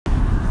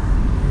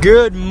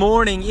Good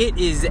morning. It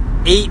is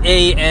 8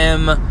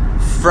 a.m.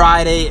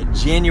 Friday,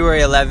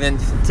 January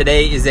 11th.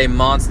 Today is a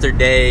monster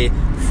day.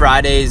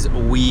 Fridays,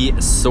 we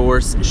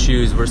source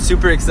shoes. We're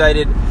super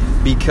excited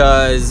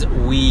because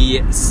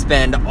we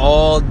spend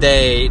all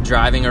day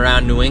driving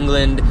around New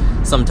England,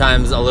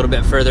 sometimes a little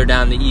bit further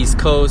down the East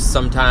Coast,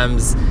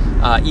 sometimes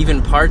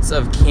even parts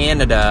of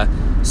Canada,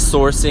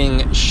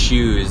 sourcing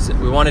shoes.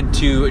 We wanted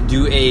to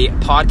do a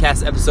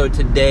podcast episode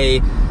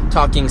today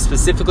talking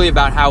specifically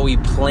about how we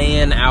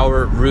plan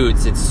our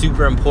routes. It's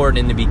super important.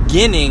 In the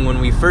beginning,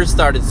 when we first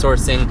started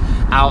sourcing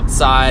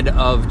outside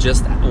of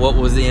just what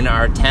was in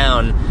our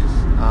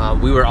town,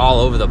 we were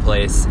all over the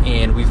place,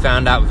 and we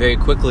found out very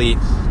quickly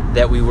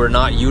that we were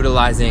not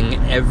utilizing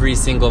every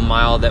single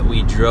mile that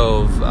we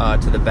drove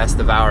to the best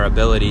of our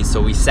ability.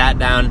 So we sat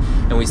down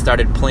and we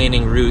started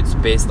planning routes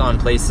based on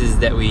places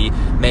that we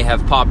may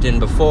have popped in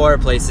before,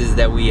 places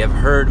that we have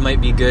heard might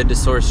be good to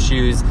source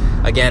shoes,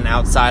 again,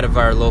 outside of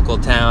our local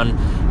town,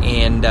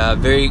 and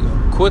very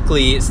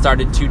quickly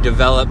started to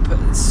develop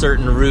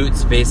certain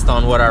routes based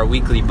on what our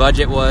weekly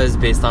budget was,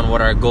 based on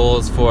what our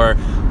goals for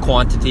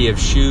quantity of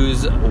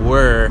shoes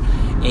were.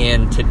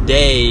 And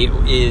today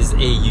is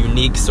a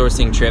unique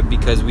sourcing trip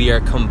because we are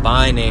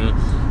combining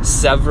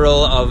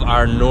several of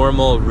our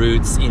normal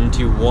routes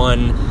into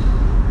one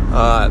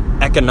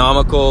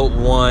economical,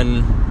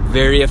 one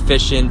very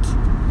efficient,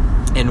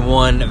 and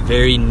one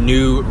very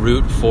new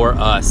route for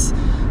us.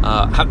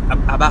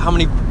 About how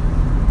many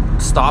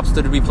stops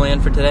did we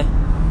plan for today?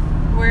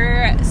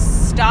 We're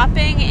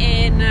stopping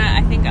in,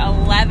 I think,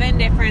 11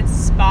 different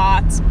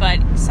spots, but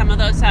some of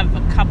those have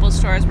a couple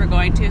stores we're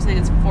going to, so I think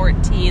it's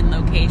 14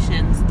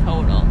 locations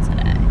total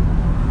today.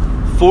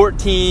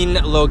 14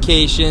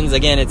 locations.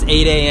 Again, it's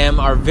 8 a.m.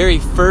 Our very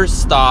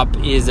first stop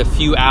is a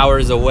few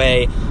hours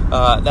away.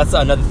 That's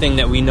another thing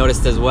that we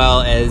noticed as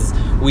well, as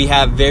we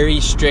have very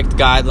strict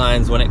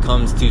guidelines when it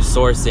comes to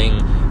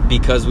sourcing,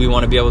 because we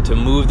want to be able to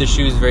move the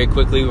shoes very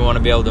quickly. We want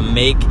to be able to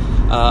make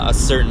a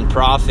certain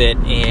profit,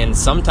 and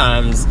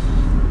sometimes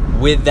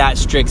with that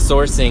strict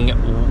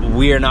sourcing,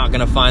 we are not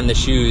going to find the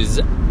shoes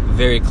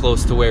very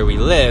close to where we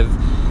live.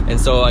 And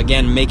so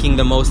again, making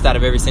the most out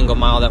of every single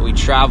mile that we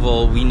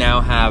travel, we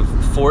now have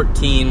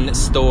 14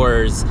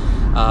 stores,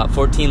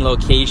 14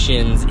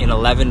 locations in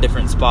 11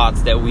 different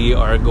spots that we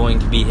are going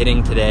to be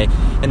hitting today.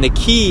 And the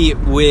key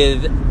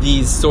with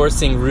these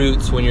sourcing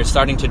routes, when you're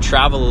starting to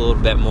travel a little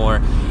bit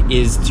more,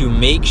 is to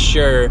make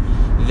sure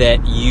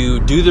that you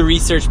do the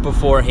research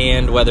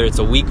beforehand, whether it's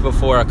a week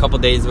before, a couple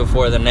days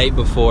before, the night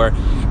before,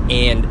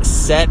 and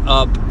set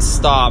up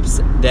stops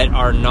that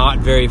are not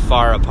very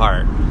far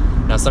apart.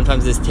 Now,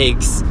 sometimes this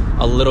takes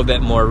a little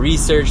bit more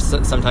research.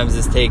 Sometimes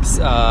this takes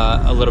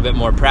a little bit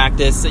more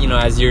practice. You know,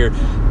 as you're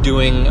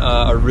doing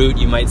a route,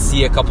 you might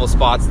see a couple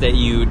spots that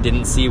you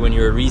didn't see when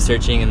you were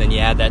researching, and then you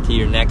add that to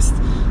your next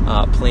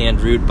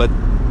planned route. But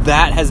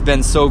that has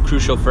been so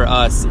crucial for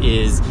us,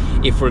 is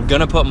if we're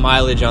going to put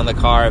mileage on the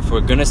car, if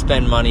we're going to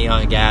spend money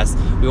on gas,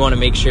 we want to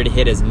make sure to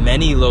hit as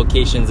many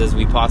locations as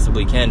we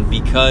possibly can,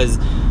 because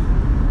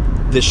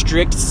the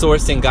strict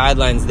sourcing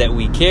guidelines that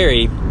we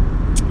carry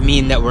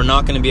mean that we're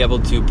not going to be able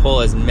to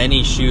pull as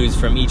many shoes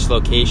from each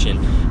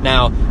location.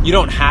 Now, you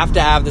don't have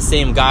to have the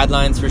same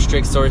guidelines for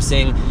strict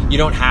sourcing. You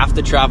don't have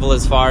to travel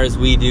as far as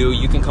we do.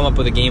 You can come up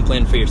with a game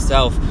plan for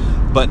yourself.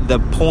 But the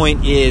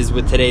point is,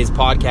 with today's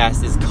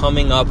podcast, is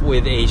coming up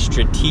with a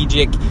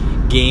strategic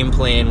game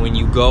plan when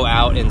you go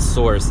out and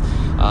source.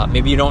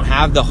 Maybe you don't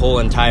have the whole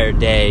entire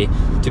day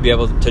to be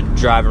able to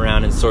drive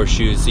around and source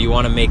shoes, so you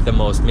want to make the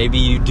most. Maybe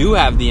you do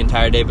have the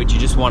entire day, but you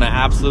just want to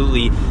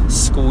absolutely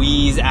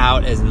squeeze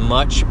out as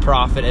much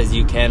profit as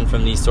you can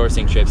from these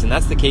sourcing trips. And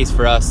that's the case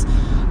for us,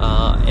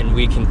 and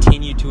we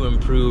continue to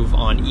improve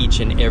on each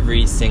and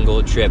every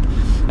single trip.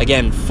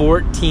 Again,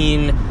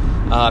 14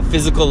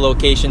 physical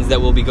locations that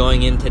we'll be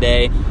going in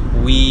today.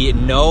 We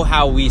know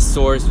how we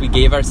source. We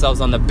gave ourselves,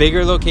 on the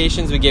bigger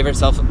locations, we gave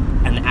ourselves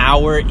an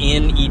hour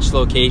in each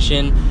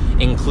location,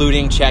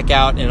 including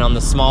checkout, and on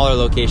the smaller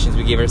locations,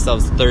 we gave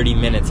ourselves 30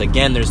 minutes.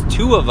 Again, there's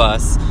two of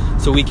us,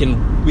 so we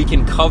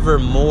can cover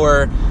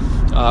more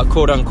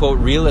quote-unquote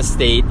real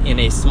estate in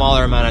a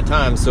smaller amount of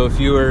time. So if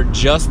you're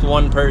just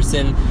one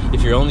person,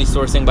 if you're only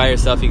sourcing by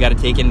yourself, you got to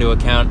take into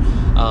account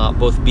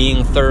both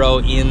being thorough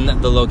in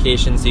the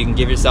location, so you can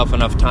give yourself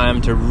enough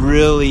time to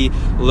really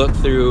look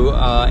through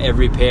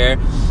every pair,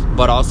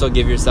 but also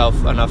give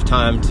yourself enough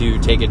time to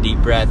take a deep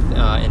breath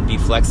and be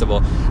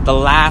flexible. The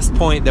last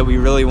point that we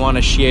really want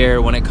to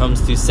share when it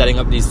comes to setting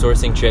up these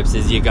sourcing trips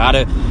is you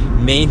gotta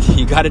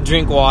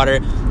drink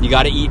water, you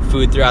gotta eat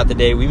food throughout the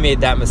day. We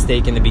made that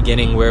mistake in the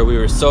beginning where we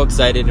were so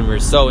excited and we were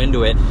so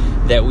into it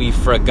that we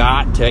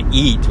forgot to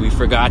eat. We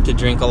forgot to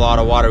drink a lot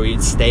of water.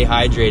 We'd stay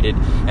hydrated,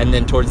 and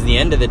then towards the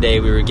end of the day,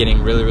 we were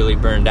getting really, really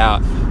burned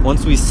out.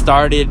 Once we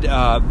started,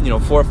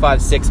 4,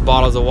 5, 6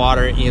 bottles of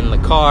water in the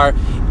car,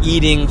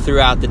 eating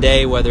throughout the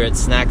day, whether it's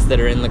snacks that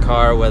are in the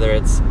car, whether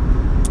it's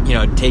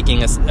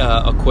taking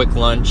a quick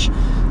lunch,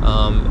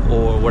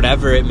 or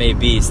whatever it may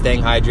be,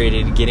 staying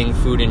hydrated, getting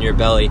food in your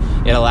belly,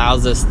 it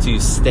allows us to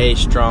stay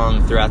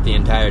strong throughout the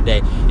entire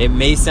day. It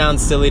may sound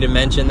silly to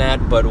mention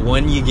that, but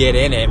when you get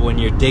in it, when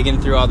you're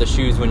digging through all the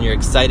shoes, when you're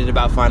excited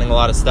about finding a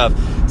lot of stuff,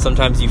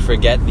 sometimes you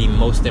forget the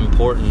most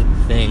important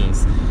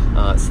things.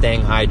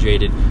 Staying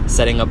hydrated,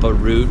 setting up a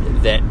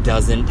route that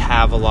doesn't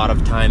have a lot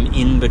of time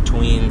in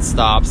between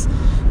stops,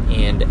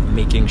 and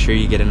making sure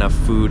you get enough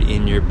food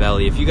in your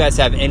belly. If you guys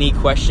have any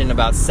question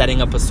about setting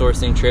up a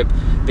sourcing trip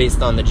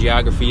based on the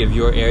geography of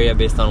your area,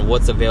 based on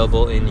what's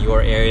available in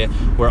your area,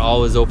 we're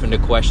always open to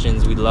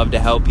questions. We'd love to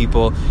help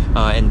people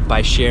and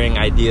by sharing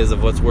ideas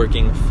of what's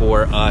working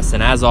for us.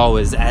 And as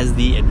always, as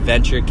the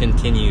adventure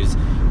continues,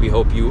 we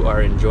hope you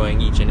are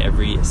enjoying each and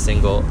every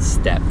single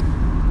step.